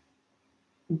to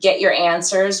get your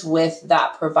answers with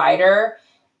that provider,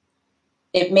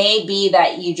 it may be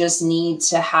that you just need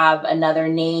to have another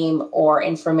name or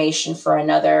information for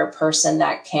another person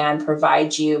that can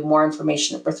provide you more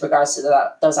information with regards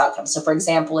to those outcomes. So for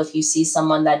example, if you see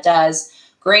someone that does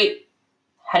great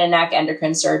head and neck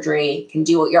endocrine surgery, can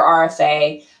do your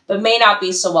RFA, but may not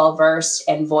be so well versed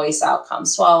in voice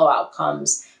outcomes, swallow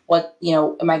outcomes,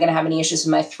 am I going to have any issues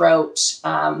with my throat,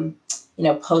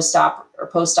 post-op or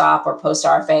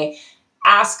post-RFA,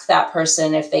 ask that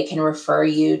person if they can refer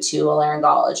you to a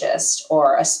laryngologist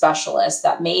or a specialist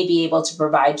that may be able to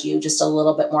provide you just a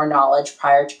little bit more knowledge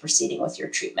prior to proceeding with your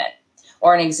treatment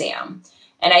or an exam.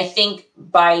 And I think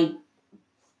by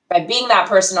being that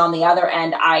person on the other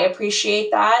end, I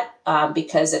appreciate that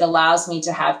because it allows me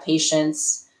to have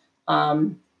patients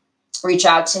reach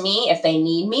out to me if they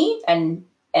need me. And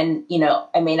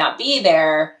I may not be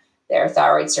their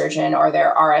thyroid surgeon or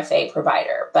their RFA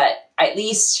provider, but at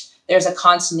least there's a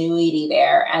continuity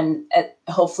there. And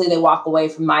hopefully they walk away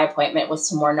from my appointment with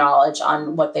some more knowledge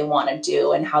on what they want to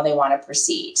do and how they want to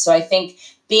proceed. So I think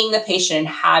being the patient and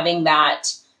having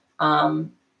that,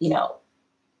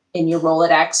 in your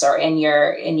Rolodex or in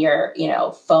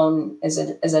your phone as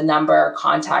a number or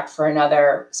contact for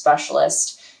another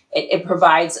specialist, it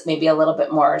provides maybe a little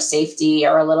bit more safety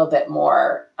or a little bit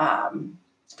more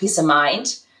peace of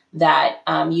mind that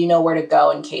you know where to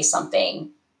go in case something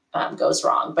goes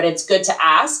wrong. But it's good to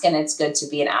ask, and it's good to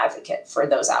be an advocate for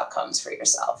those outcomes for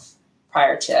yourself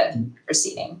prior to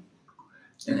proceeding.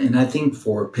 And I think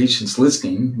for patients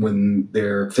listening, when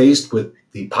they're faced with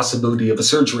the possibility of a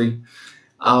surgery,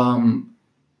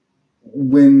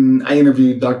 when I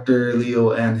interviewed Dr.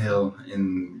 Leo Angel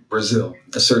in Brazil,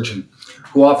 a surgeon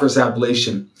who offers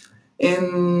ablation,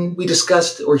 and he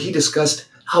discussed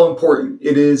how important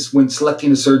it is when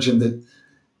selecting a surgeon that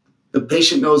the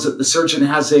patient knows that the surgeon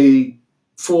has a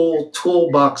full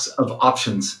toolbox of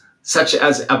options, such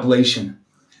as ablation.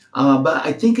 But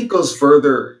I think it goes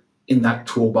further in that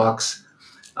toolbox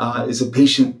as a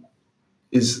patient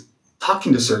is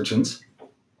talking to surgeons.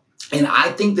 And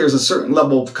I think there's a certain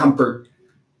level of comfort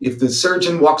if the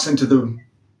surgeon walks into the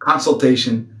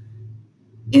consultation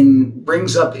and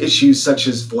brings up issues such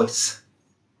as voice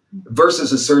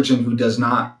versus a surgeon who does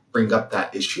not bring up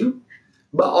that issue,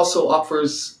 but also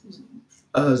offers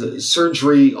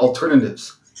surgery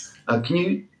alternatives. Can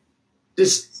you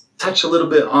just touch a little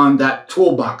bit on that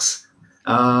toolbox?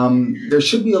 There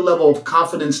should be a level of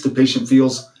confidence the patient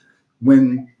feels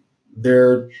when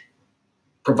their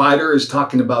provider is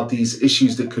talking about these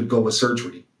issues that could go with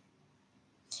surgery.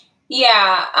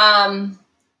 Yeah.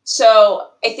 So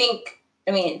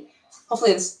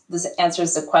hopefully this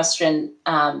answers the question.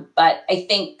 But I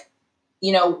think,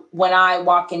 when I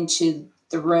walk into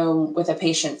the room with a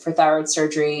patient for thyroid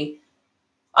surgery,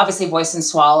 obviously voice and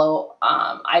swallow,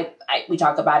 we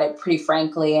talk about it pretty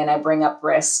frankly, and I bring up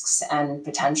risks and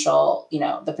potential,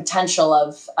 the potential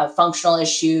of functional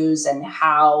issues and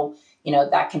how,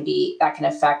 that can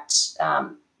affect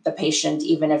the patient,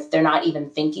 even if they're not even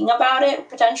thinking about it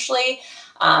potentially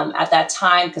at that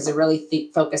time, because they're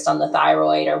really focused on the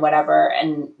thyroid or whatever.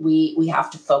 And we have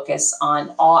to focus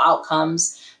on all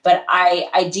outcomes. But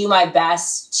I do my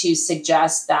best to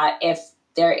suggest that if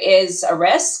there is a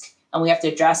risk and we have to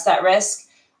address that risk,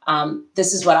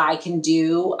 this is what I can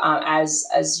do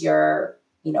as your,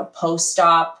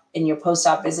 post-op. In your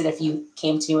post-op visit, if you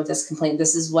came to me with this complaint,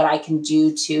 this is what I can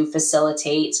do to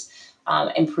facilitate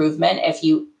improvement if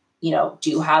you,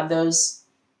 do have those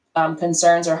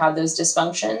concerns or have those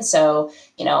dysfunctions. So,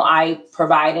 I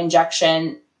provide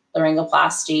injection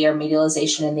laryngoplasty or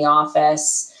medialization in the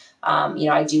office.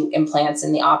 I do implants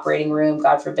in the operating room.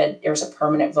 God forbid there's a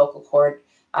permanent vocal cord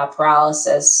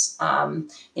paralysis.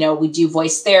 We do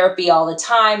voice therapy all the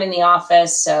time in the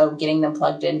office, so getting them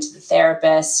plugged into the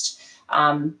therapist.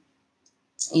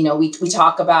 We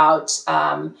talk about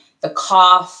the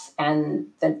cough and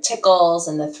the tickles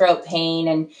and the throat pain,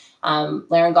 and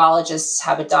laryngologists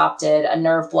have adopted a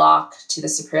nerve block to the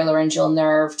supralaryngeal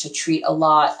nerve to treat a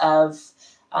lot of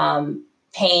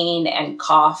pain and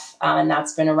cough, and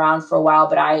that's been around for a while,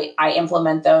 but I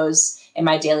implement those in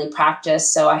my daily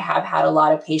practice. So I have had a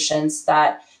lot of patients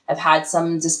that have had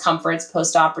some discomforts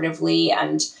post-operatively,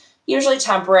 and usually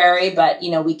temporary, but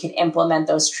we can implement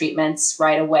those treatments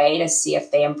right away to see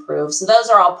if they improve. So those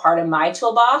are all part of my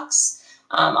toolbox.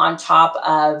 On top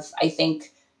of, I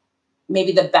think,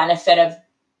 maybe the benefit of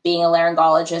being a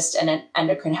laryngologist and an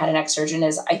endocrine head and neck surgeon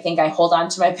is I think I hold on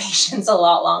to my patients a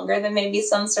lot longer than maybe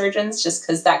some surgeons, just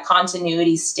because that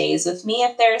continuity stays with me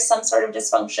if there is some sort of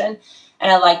dysfunction,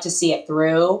 and I like to see it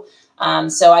through.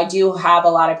 So I do have a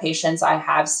lot of patients I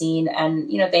have seen, and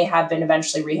they have been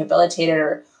eventually rehabilitated,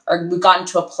 or we've gotten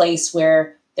to a place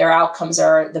where their outcomes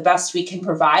are the best we can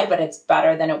provide, but it's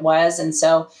better than it was. And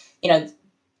so,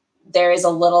 there is a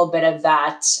little bit of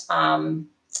that kind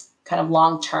of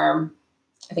long-term,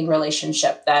 I think,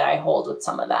 relationship that I hold with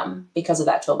some of them because of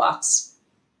that toolbox.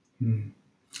 Dr.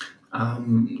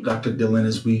 Dhillon,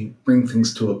 as we bring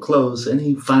things to a close,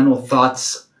 any final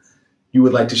thoughts you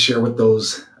would like to share with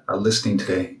those listening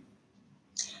today?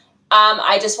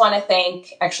 I just want to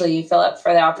thank actually you, Philip,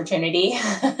 for the opportunity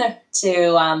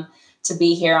to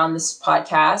be here on this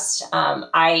podcast.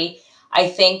 I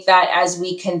think that as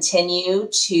we continue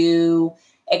to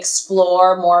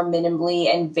explore more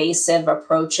minimally invasive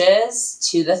approaches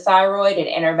to the thyroid and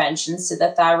interventions to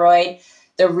the thyroid,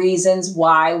 the reasons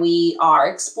why we are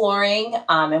exploring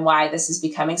and why this is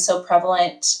becoming so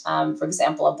prevalent, for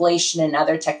example, ablation and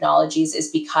other technologies, is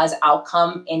because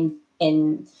outcome in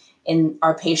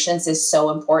our patients is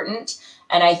so important.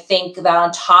 And I think that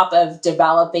on top of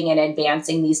developing and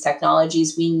advancing these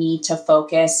technologies, we need to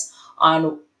focus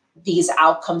on these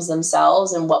outcomes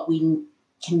themselves and what we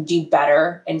can do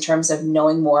better in terms of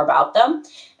knowing more about them.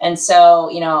 And so,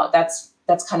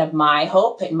 that's kind of my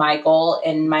hope and my goal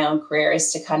in my own career,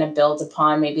 is to kind of build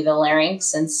upon maybe the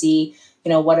larynx and see,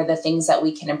 what are the things that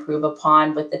we can improve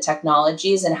upon with the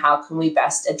technologies, and how can we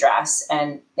best address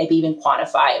and maybe even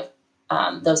quantify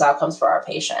those outcomes for our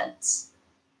patients.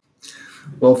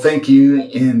 Well, thank you.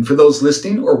 And for those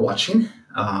listening or watching,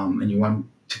 and you want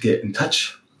to get in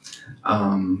touch,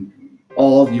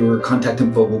 all of your contact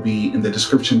info will be in the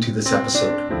description to this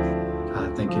episode.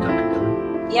 Thank you, Dr.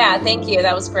 Dhillon. Yeah, thank you.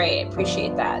 That was great. I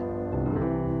appreciate that.